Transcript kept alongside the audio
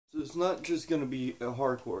So it's not just going to be a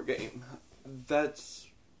hardcore game. That's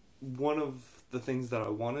one of the things that I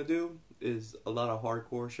want to do is a lot of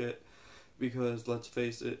hardcore shit because let's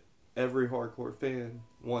face it, every hardcore fan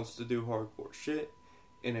wants to do hardcore shit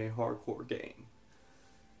in a hardcore game.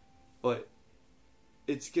 But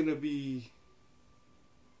it's going to be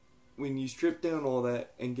when you strip down all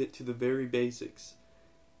that and get to the very basics,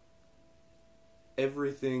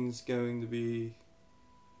 everything's going to be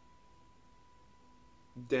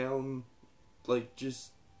down, like,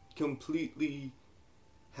 just completely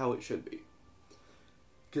how it should be.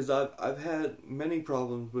 Because I've had many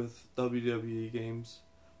problems with WWE games.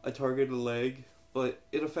 I target a leg, but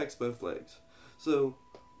it affects both legs. So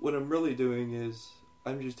what I'm really doing is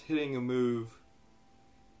I'm just hitting a move,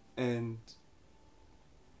 and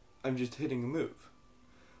I'm just hitting a move.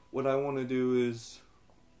 What I want to do is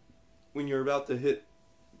when you're about to hit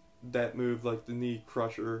that move, like the knee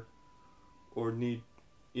crusher or knee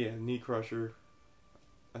crusher,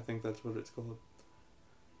 I think that's what it's called.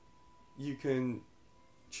 You can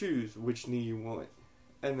choose which knee you want,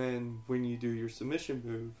 and then when you do your submission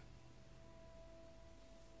move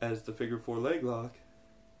as the figure 4 leg lock,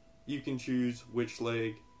 you can choose which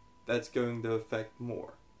leg that's going to affect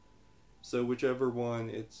more. So whichever one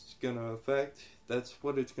it's gonna affect, that's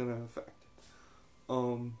what it's gonna affect.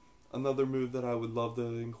 Another move that I would love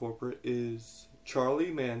to incorporate is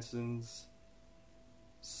Charlie Manson's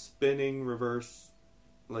spinning reverse,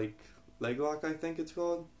 like, leg lock, I think it's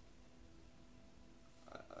called.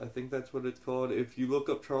 I think that's what it's called. If you look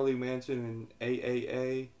up Charlie Manson in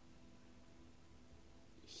AAA,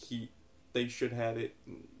 they should have it.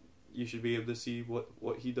 You should be able to see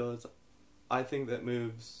what he does. I think that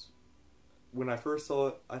moves, when I first saw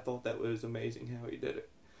it, I thought that was amazing how he did it.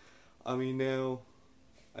 I mean, now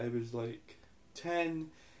I was like 10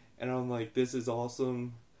 and I'm like, this is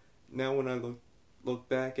awesome. Now when I look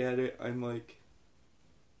back at it, I'm like,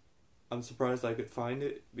 I'm surprised I could find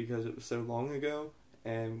it because it was so long ago.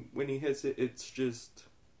 And when he hits it, it's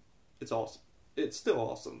awesome. It's still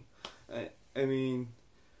awesome. I mean,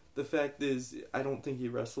 the fact is, I don't think he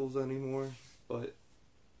wrestles anymore, but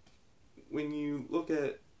when you look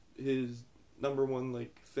at his number one,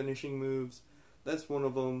 like, finishing moves, that's one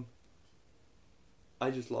of them. I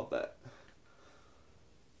just love that.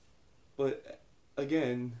 But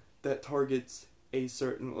again, that targets a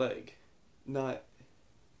certain leg, not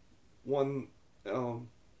one.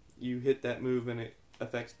 You hit that move and it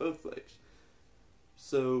affects both legs.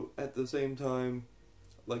 So at the same time,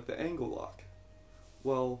 like the angle lock,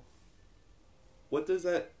 well, what does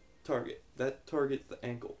that target? That targets the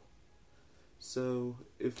ankle. So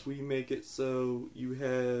if we make it so you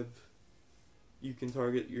can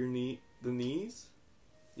target the knees,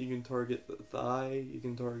 you can target the thigh, you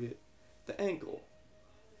can target the ankle,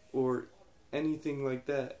 or anything like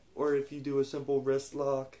that. Or if you do a simple wrist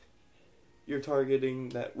lock, you're targeting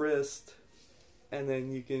that wrist, and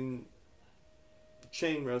then you can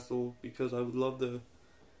chain wrestle, because I would love to.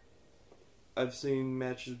 I've seen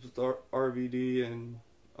matches with RVD and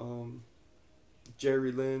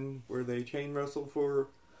Jerry Lynn where they chain wrestle for.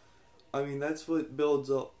 I mean, that's what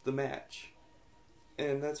builds up the match,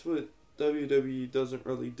 and that's what WWE doesn't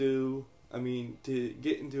really do. I mean, to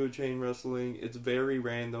get into a chain wrestling, it's very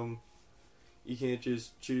random. You can't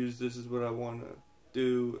just choose, this is what I want to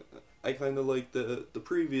do. I kind of like the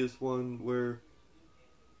previous one where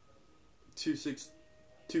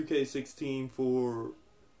 2K16 for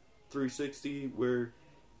 360, where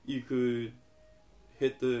you could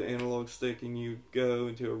hit the analog stick and you go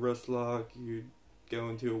into a wrist lock, you go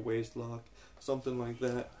into a waist lock, something like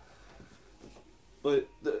that. But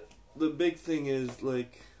the big thing is,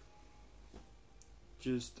 like,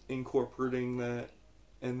 just incorporating that,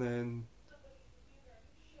 and then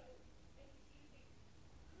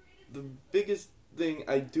the biggest thing,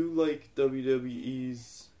 I do like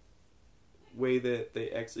WWE's way that they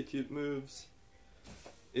execute moves.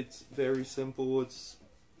 It's very simple, it's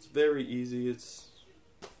very easy,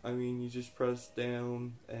 I mean, you just press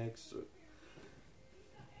down X,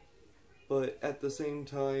 but at the same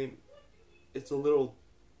time, it's a little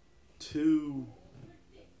too,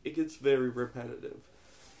 it gets very repetitive.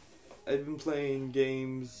 I've been playing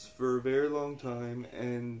games for a very long time,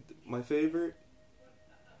 and my favorite,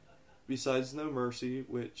 besides No Mercy,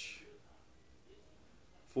 which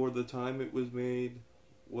for the time it was made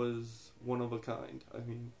was one of a kind. I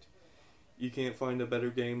mean, you can't find a better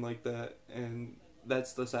game like that, and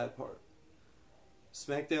that's the sad part.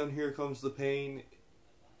 SmackDown Here Comes the Pain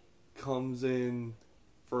comes in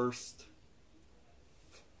first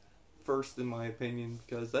in my opinion,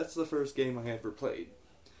 because that's the first game I ever played.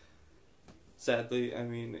 Sadly, I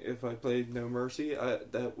mean, if I played No Mercy,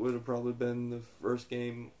 that would have probably been the first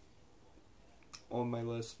game on my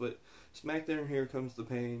list. But SmackDown Here Comes the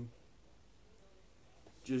Pain,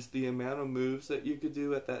 just the amount of moves that you could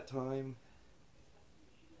do at that time,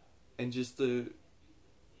 and just the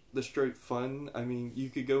straight fun. I mean,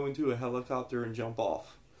 you could go into a helicopter and jump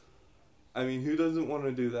off. I mean, who doesn't want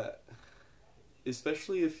to do that?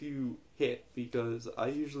 Especially if you hit, because I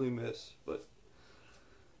usually miss, but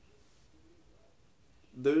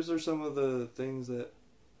those are some of the things that,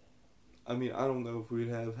 I mean, I don't know if we'd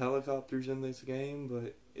have helicopters in this game,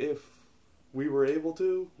 but if we were able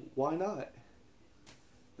to, why not?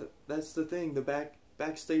 That's the thing, the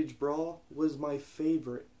backstage brawl was my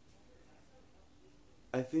favorite.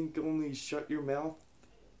 I think only Shut Your Mouth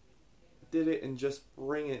did it, and Just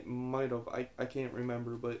Bring It might have. I can't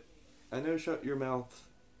remember, but I know Shut Your Mouth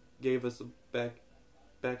gave us a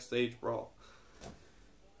backstage brawl.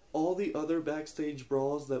 All the other backstage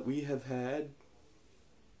brawls that we have had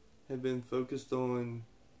have been focused on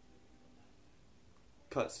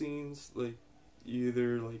cutscenes. Like, you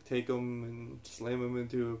either like take them and slam them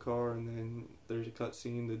into a car, and then there's a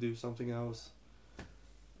cutscene to do something else.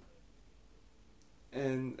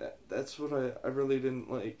 And that's what I really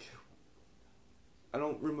didn't like. I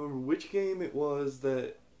don't remember which game it was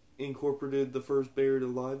that incorporated the first Buried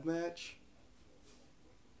Alive match.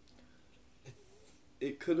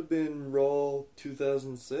 It could have been Raw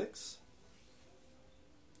 2006,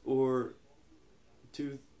 or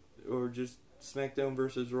just SmackDown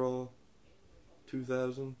versus Raw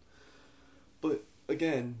 2000. But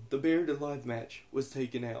again, the Buried Alive match was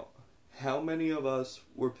taken out. How many of us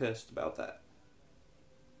were pissed about that?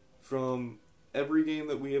 From every game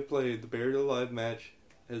that we have played, the Buried Alive match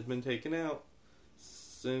has been taken out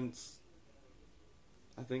since,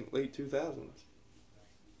 I think, late 2000s.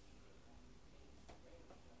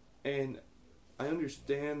 And I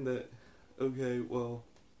understand that, okay, well,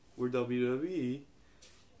 we're WWE,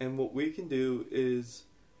 and what we can do is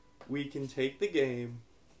we can take the game,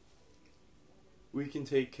 we can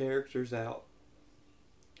take characters out,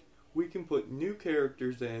 we can put new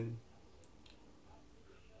characters in,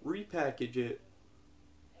 repackage it,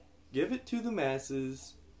 give it to the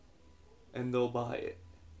masses, and they'll buy it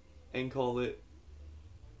and call it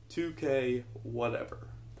 2K whatever.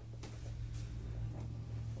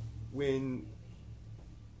 When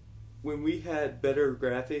we had better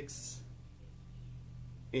graphics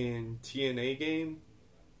in TNA game,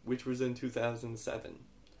 which was in 2007.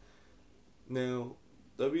 Now,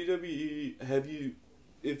 WWE,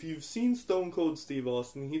 if you've seen Stone Cold Steve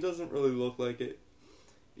Austin, he doesn't really look like it.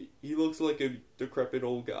 He looks like a decrepit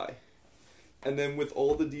old guy. And then with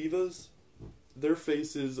all the divas, their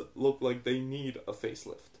faces look like they need a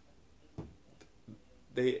facelift.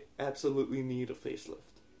 They absolutely need a facelift.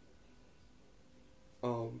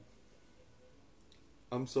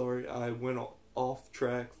 I'm sorry, I went off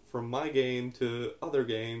track from my game to other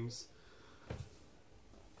games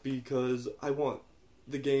because I want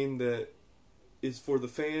the game that is for the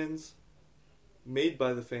fans, made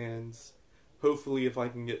by the fans. Hopefully, if I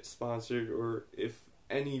can get sponsored, or if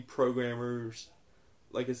any programmers,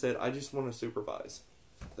 like I said, I just want to supervise.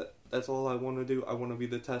 That's all I want to do. I want to be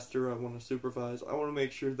the tester. I want to supervise. I want to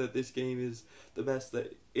make sure that this game is the best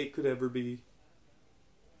that it could ever be.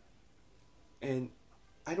 And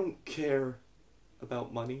I don't care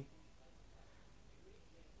about money.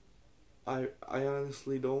 I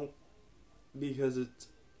honestly don't, because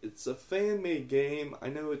it's a fan-made game. I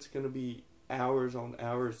know it's going to be hours on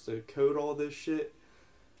hours to code all this shit.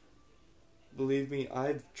 Believe me,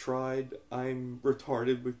 I've tried. I'm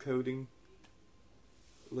retarded with coding.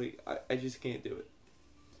 Like, I just can't do it.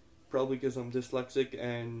 Probably because I'm dyslexic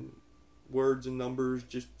and words and numbers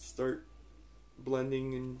just start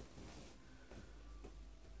blending.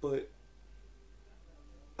 But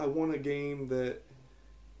I want a game that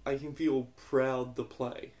I can feel proud to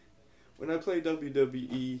play. When I play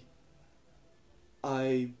WWE,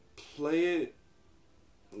 I play it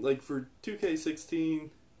like for 2K16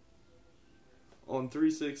 on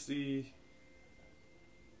 360.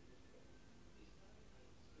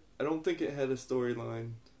 I don't think it had a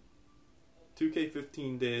storyline.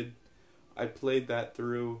 2K15 did. I played that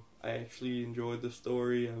through. I actually enjoyed the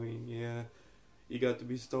story. I mean, yeah, you got to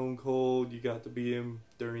be Stone Cold. You got to be him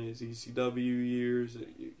during his ECW years.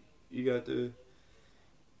 You got to...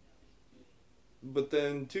 But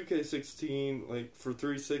then 2K16, like for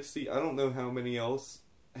 360, I don't know how many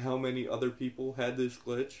other people had this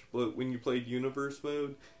glitch, but when you played Universe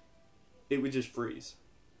mode, it would just freeze.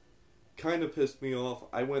 Kind of pissed me off.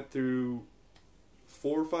 I went through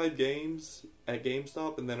 4 or 5 games at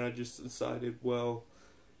GameStop, and then I just decided, well,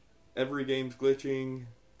 every game's glitching.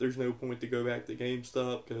 There's no point to go back to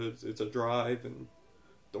GameStop because it's a drive and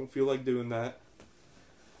don't feel like doing that.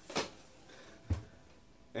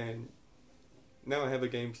 And now I have a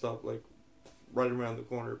GameStop like right around the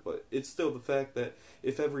corner, but it's still the fact that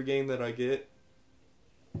if every game that I get,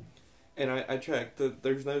 and I checked,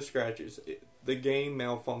 there's no scratches. The game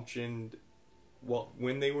malfunctioned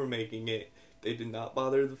when they were making it. They did not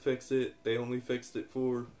bother to fix it. They only fixed it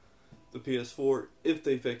for the PS4, if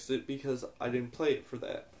they fixed it, because I didn't play it for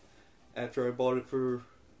that. After I bought it for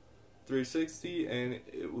 360 and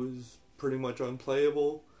it was pretty much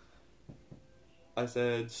unplayable, I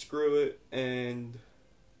said screw it, and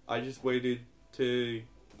I just waited to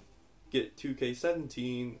get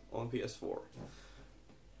 2K17 on PS4.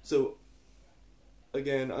 So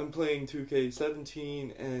again, I'm playing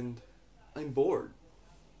 2K17 and I'm bored.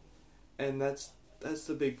 And that's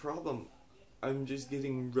the big problem. I'm just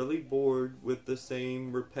getting really bored with the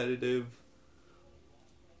same repetitive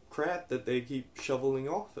crap that they keep shoveling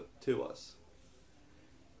off to us.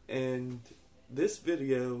 And this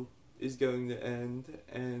video is going to end,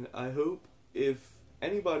 and I hope if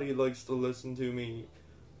anybody likes to listen to me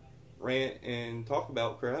rant and talk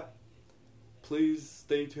about crap, please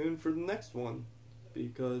stay tuned for the next one,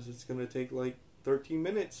 because it's going to take like 13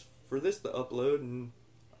 minutes for this to upload, and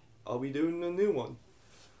I'll be doing a new one.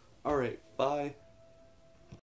 Alright, bye.